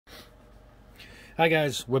Hi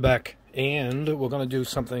guys, we're back, and we're going to do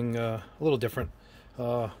something a little different.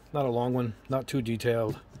 Not a long one, not too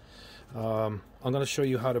detailed. I'm going to show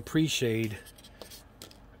you how to pre-shade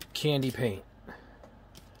candy paint.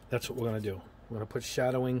 That's what we're going to do. We're going to put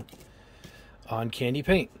shadowing on candy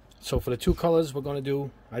paint. So for the two colors we're going to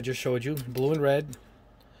do, I just showed you, blue and red.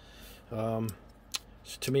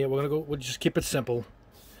 Tamiya, we'll just keep it simple.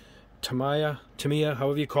 Tamiya,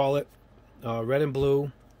 however you call it, red and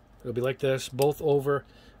blue. It'll be like this, both over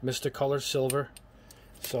Mr. Color Silver.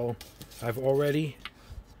 So I've already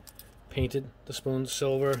painted the spoon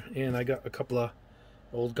silver, and I got a couple of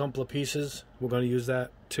old Gunpla pieces. We're going to use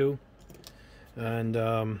that too. And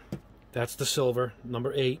that's the silver,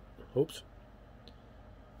 number 8. Oops.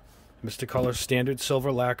 Mr. Color Standard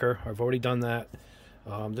Silver Lacquer. I've already done that.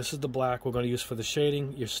 This is the black we're going to use for the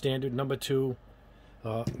shading. Your standard number 2,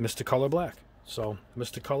 Mr. Color Black. So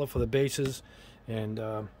Mr. Color for the bases, and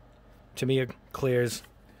Tamiya clears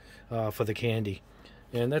for the candy.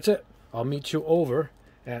 And that's it. I'll meet you over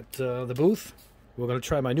at the booth. We're going to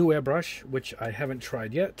try my new airbrush, which I haven't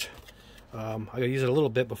tried yet. I got to use it a little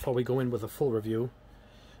bit before we go in with a full review.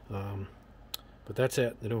 But that's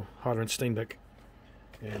it, the new Harder & Steinbeck.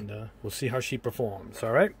 And we'll see how she performs.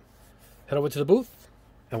 Alright, head over to the booth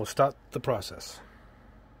and we'll start the process.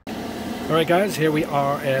 Alright guys, here we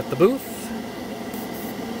are at the booth.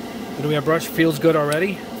 The new airbrush feels good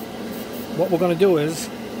already. What we're going to do is,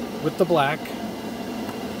 with the black,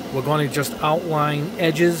 we're going to just outline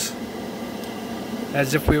edges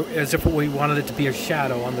as if we wanted it to be a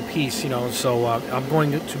shadow on the piece, you know. So I'm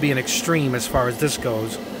going to be an extreme as far as this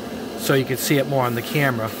goes, so you can see it more on the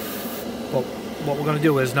camera. But what we're going to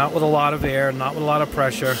do is not with a lot of air, not with a lot of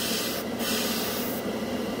pressure.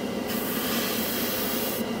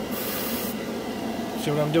 See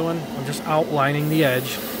what I'm doing? I'm just outlining the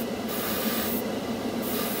edge.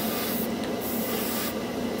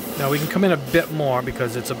 Now we can come in a bit more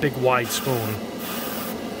because it's a big wide spoon.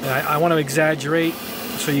 And I want to exaggerate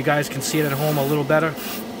so you guys can see it at home a little better.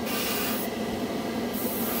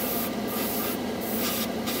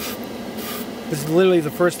 This is literally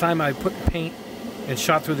the first time I put paint and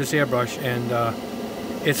shot through this airbrush, and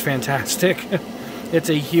it's fantastic. It's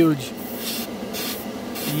a huge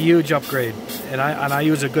upgrade, and I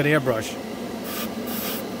use a good airbrush.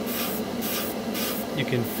 You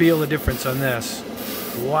can feel the difference on this.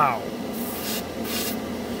 Wow.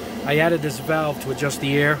 I added this valve to adjust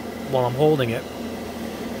the air while I'm holding it.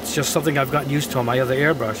 It's just something I've gotten used to on my other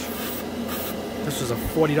airbrush. This was a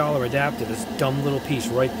 $40 adapter, this dumb little piece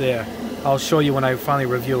right there. I'll show you when I finally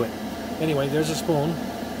review it. Anyway, there's a spoon.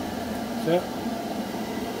 See it?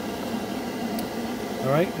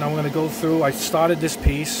 Alright, now I'm going to go through. I started this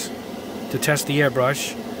piece to test the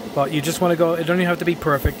airbrush, but you just want to go, it don't even have to be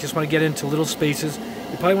perfect, just want to get into little spaces.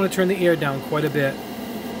 You probably want to turn the air down quite a bit,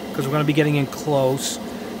 because we're going to be getting in close,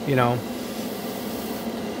 you know.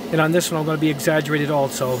 And on this one I'm going to be exaggerated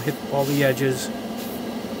also, hit all the edges.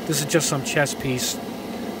 This is just some chess piece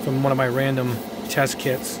from one of my random test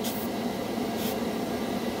kits.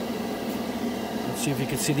 Let's see if you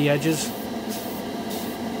can see the edges.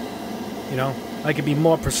 You know, I could be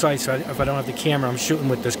more precise if I don't have the camera. I'm shooting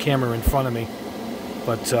with this camera in front of me.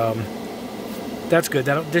 But that's good.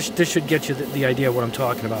 This should get you the idea of what I'm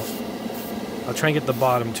talking about. I'll try and get the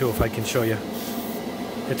bottom too if I can show you.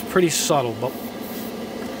 It's pretty subtle, but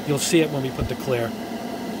you'll see it when we put the clear.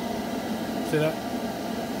 See that?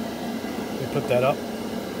 We put that up.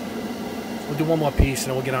 We'll do one more piece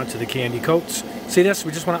and then we'll get on to the candy coats. See this?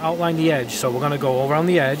 We just want to outline the edge. So we're going to go around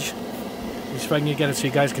the edge. Just if I can get it so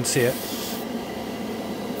you guys can see it.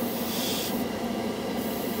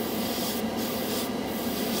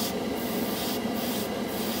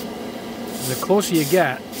 And the closer you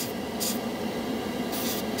get,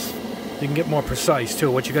 you can get more precise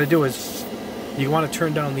too. What you got to do is you want to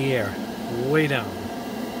turn down the air, way down.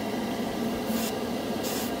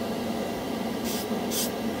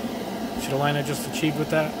 See the line I just achieved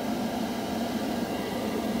with that?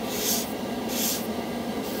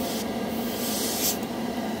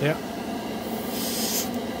 Yeah.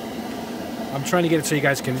 I'm trying to get it so you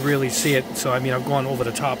guys can really see it. So I mean, I've gone over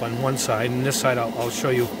the top on one side, and this side I'll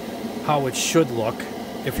show you how it should look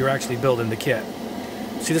if you're actually building the kit.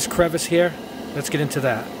 See this crevice here? Let's get into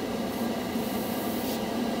that.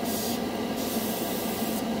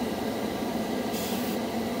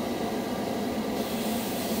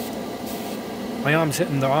 My arm's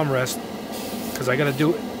hitting the armrest because I got to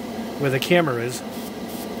do it where the camera is,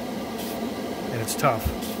 and it's tough.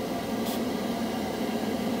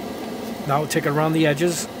 Now take it around the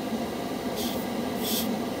edges.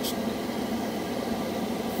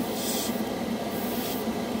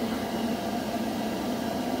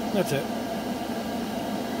 That's it.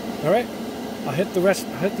 All right, I'll hit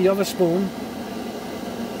the other spoon,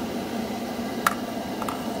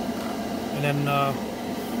 and then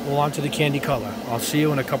we'll on to the candy color. I'll see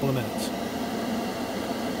you in a couple of minutes.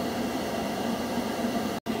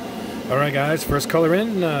 All right, guys, first color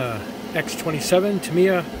in, X27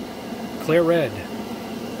 Tamiya Clear Red.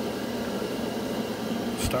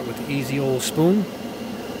 Start with the easy old spoon.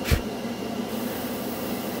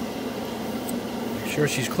 Make sure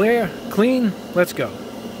she's clear, clean. Let's go.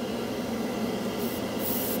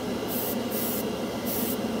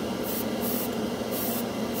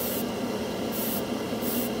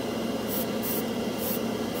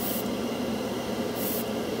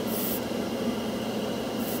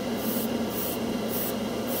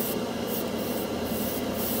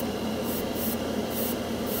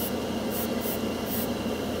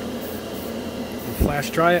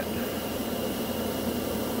 Flash dry it.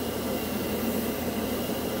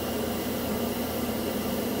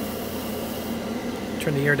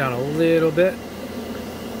 Turn the air down a little bit.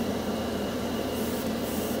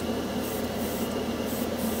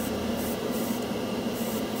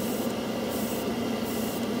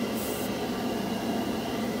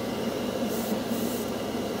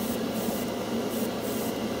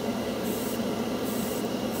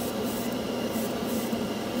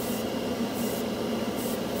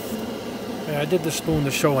 I did the spoon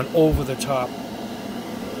to show an over-the-top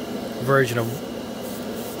version of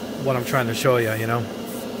what I'm trying to show you, you know.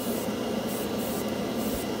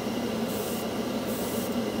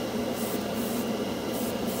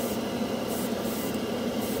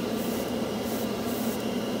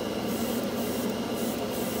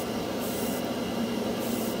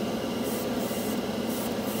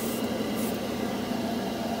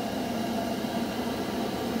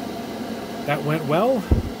 That went well.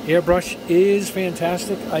 Airbrush is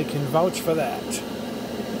fantastic. I can vouch for that.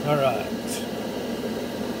 All right.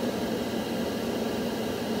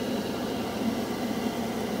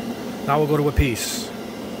 Now we'll go to a piece.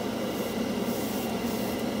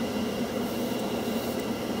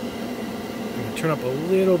 I'm gonna turn up a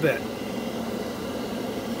little bit.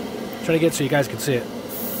 Try to get so you guys can see it.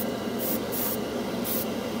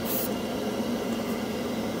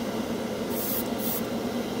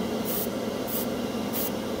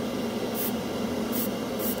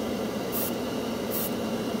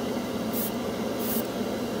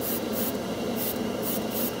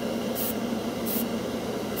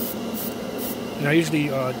 And I usually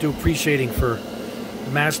do pre-shading for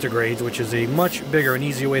master grades, which is a much bigger and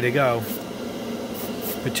easier way to go,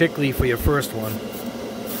 particularly for your first one.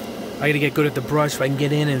 I gotta get good at the brush so I can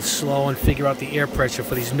get in and slow and figure out the air pressure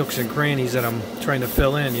for these nooks and crannies that I'm trying to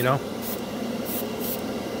fill in, you know?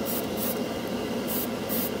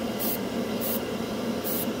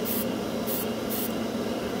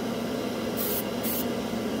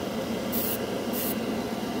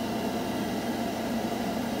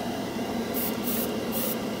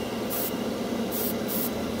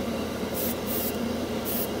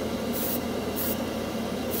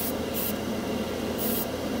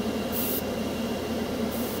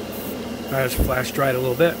 I just flash dried a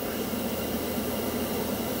little bit.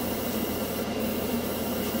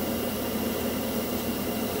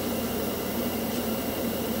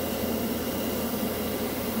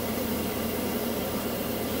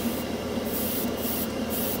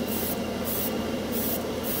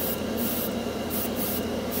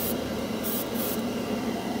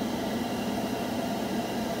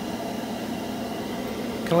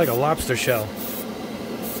 Kind of like a lobster shell.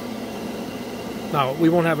 Now, we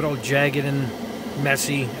won't have it all jagged and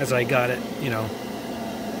messy as I got it, you know.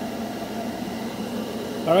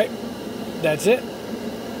 Alright, that's it.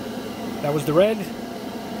 That was the red.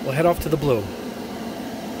 We'll head off to the blue.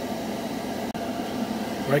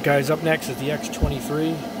 Alright guys, up next is the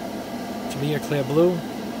X23 Tamiya Clear Blue.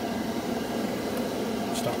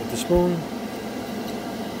 Start with the spoon.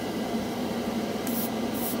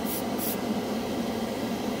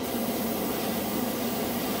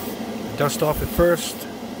 Dust off at first.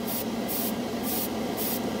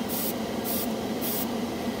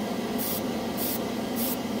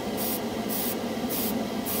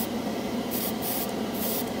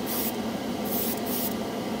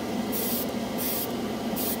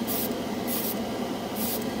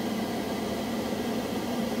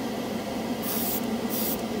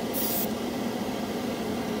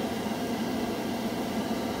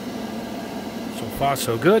 So far,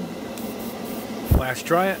 so good. Flash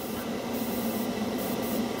dry it.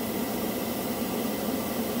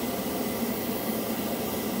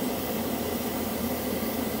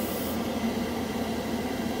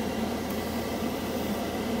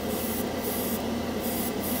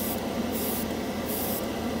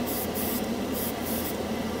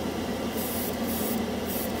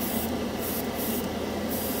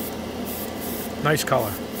 Nice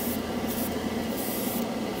color.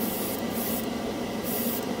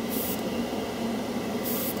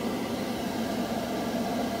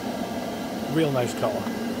 Real nice color.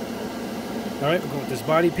 All right, we're going with this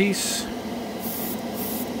body piece.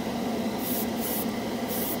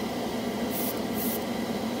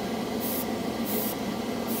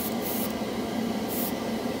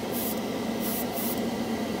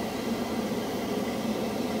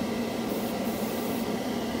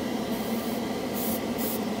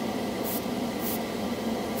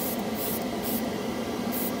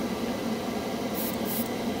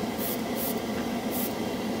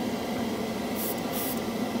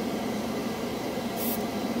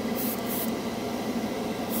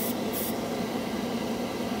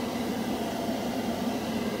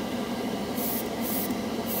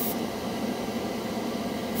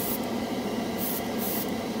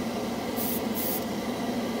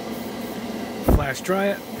 Flash dry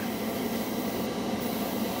it.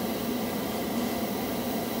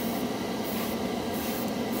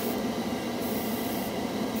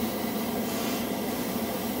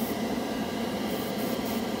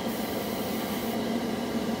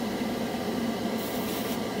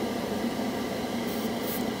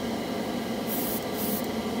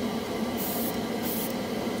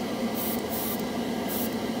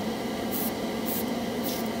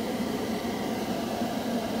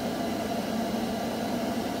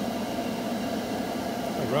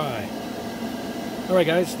 Alright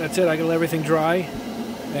guys, that's it. I gotta let everything dry,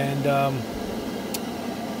 and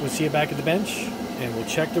we'll see you back at the bench and we'll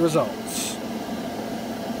check the results.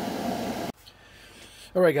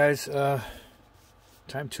 Alright guys,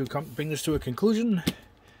 time to bring this to a conclusion,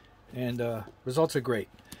 and results are great.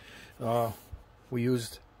 We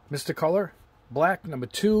used Mr. Color Black number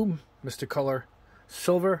 2, Mr. Color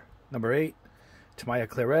Silver number 8, Tamiya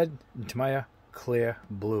Clear Red, and Tamiya Clear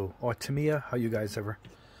Blue, or Tamiya, how you guys ever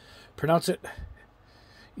pronounce it.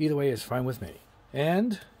 Either way is fine with me.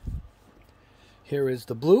 And here is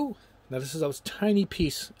the blue. Now this is a tiny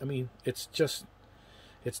piece. I mean, it's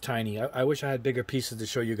tiny. I wish I had bigger pieces to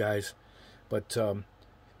show you guys. But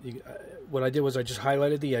what I did was I just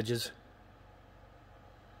highlighted the edges.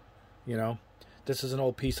 You know, this is an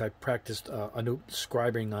old piece. I practiced a new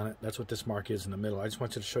scribing on it. That's what this mark is in the middle. I just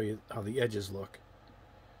wanted to show you how the edges look.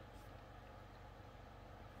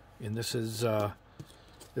 And this is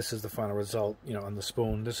the final result, you know, on the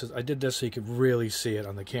spoon. I did this so you could really see it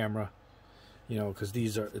on the camera, you know, because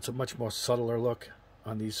it's a much more subtler look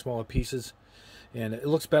on these smaller pieces, and it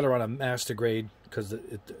looks better on a master grade because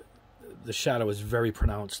the shadow is very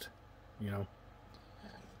pronounced, you know.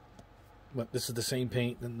 But this is the same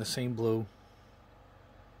paint and the same blue,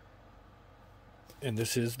 and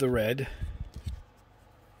this is the red.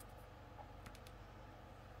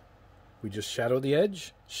 We just shadowed the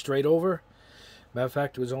edge straight over. Matter of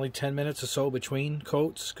fact, it was only 10 minutes or so between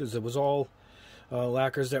coats because it was all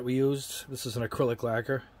lacquers that we used. This is an acrylic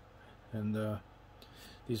lacquer, and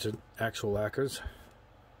these are actual lacquers.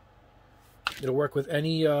 It'll work with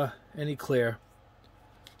any clear.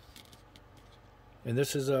 And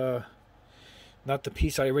this is not the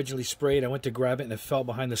piece I originally sprayed. I went to grab it and it fell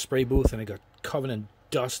behind the spray booth and it got covered in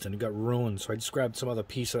dust and it got ruined. So I just grabbed some other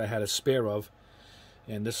piece that I had a spare of,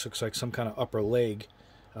 and this looks like some kind of upper leg.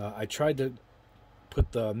 I tried to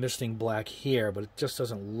put the misting black here, but it just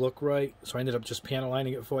doesn't look right, so I ended up just panel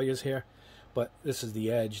lining it for you here. But this is the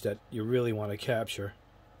edge that you really want to capture,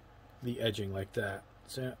 the edging like that.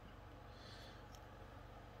 See it?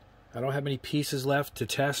 I don't have many pieces left to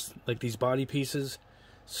test, like these body pieces,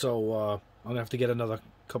 so I'm gonna have to get another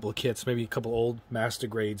couple of kits, maybe a couple old master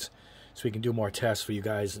grades, so we can do more tests for you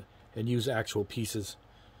guys and use actual pieces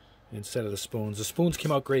instead of the spoons. The spoons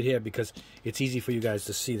came out great here because it's easy for you guys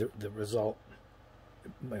to see the result.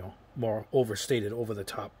 You know, more overstated, over the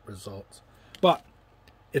top results, but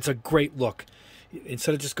it's a great look.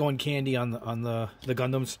 Instead of just going candy on the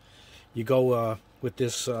Gundams, you go with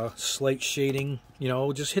this slate shading. You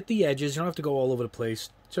know, just hit the edges. You don't have to go all over the place.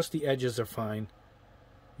 Just the edges are fine.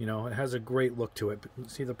 You know, it has a great look to it.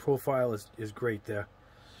 See, the profile is great there.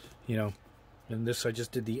 You know, and this I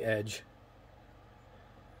just did the edge,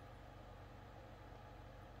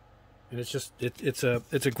 and it's just it's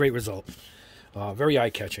a great result. Very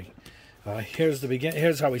eye-catching.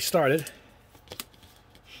 Here's how we started.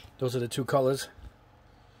 Those are the two colors,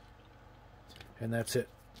 and that's it.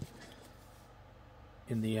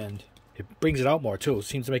 In the end, it brings it out more too. It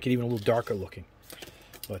seems to make it even a little darker looking.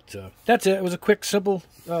 But that's it. It was a quick, simple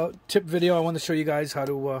tip video. I wanted to show you guys how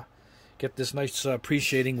to get this nice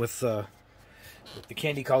pre-shading with the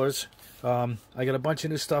candy colors. I got a bunch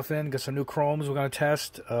of new stuff in. Got some new chromes we're going to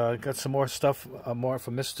test. Got some more stuff, more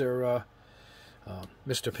from Mr.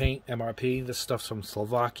 Mr. Paint MRP. This stuff's from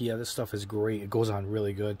Slovakia. This stuff is great. It goes on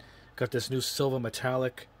really good. Got this new silver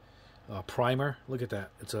metallic primer. Look at that.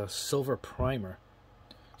 It's a silver primer.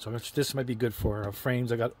 So this might be good for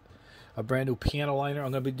frames. I got a brand new piano liner.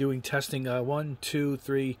 I'm going to be doing testing 1, 2,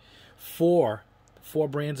 3, 4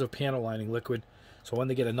 brands of piano lining liquid. So I wanted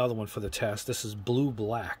to get another one for the test. This is Blue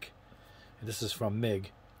Black. And this is from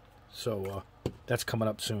MIG. So that's coming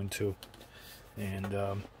up soon too.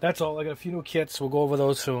 And that's all. I got a few new kits. We'll go over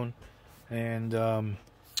those soon. And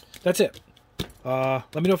that's it.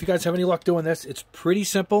 Let me know if you guys have any luck doing this. It's pretty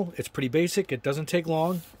simple. It's pretty basic. It doesn't take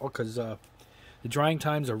long because the drying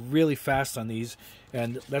times are really fast on these.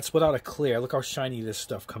 And that's without a clear. Look how shiny this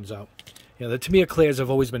stuff comes out. You know, the Tamiya clears have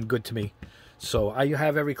always been good to me. So I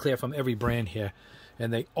have every clear from every brand here.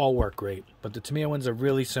 And they all work great. But the Tamiya ones are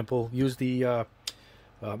really simple. Use the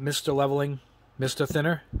Mr. Leveling, Mr.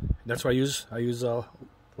 Thinner. That's what I use. I use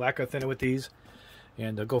lacquer thinner with these.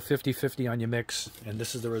 And go 50-50 on your mix. And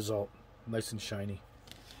this is the result. Nice and shiny.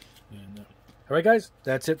 And, alright guys,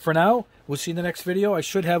 that's it for now. We'll see you in the next video. I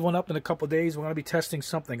should have one up in a couple days. We're going to be testing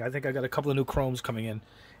something. I think I got a couple of new chromes coming in.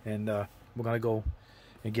 And we're going to go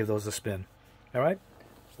and give those a spin. Alright?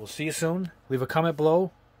 We'll see you soon. Leave a comment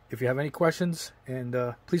below if you have any questions. And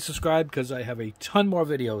please subscribe because I have a ton more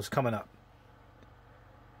videos coming up.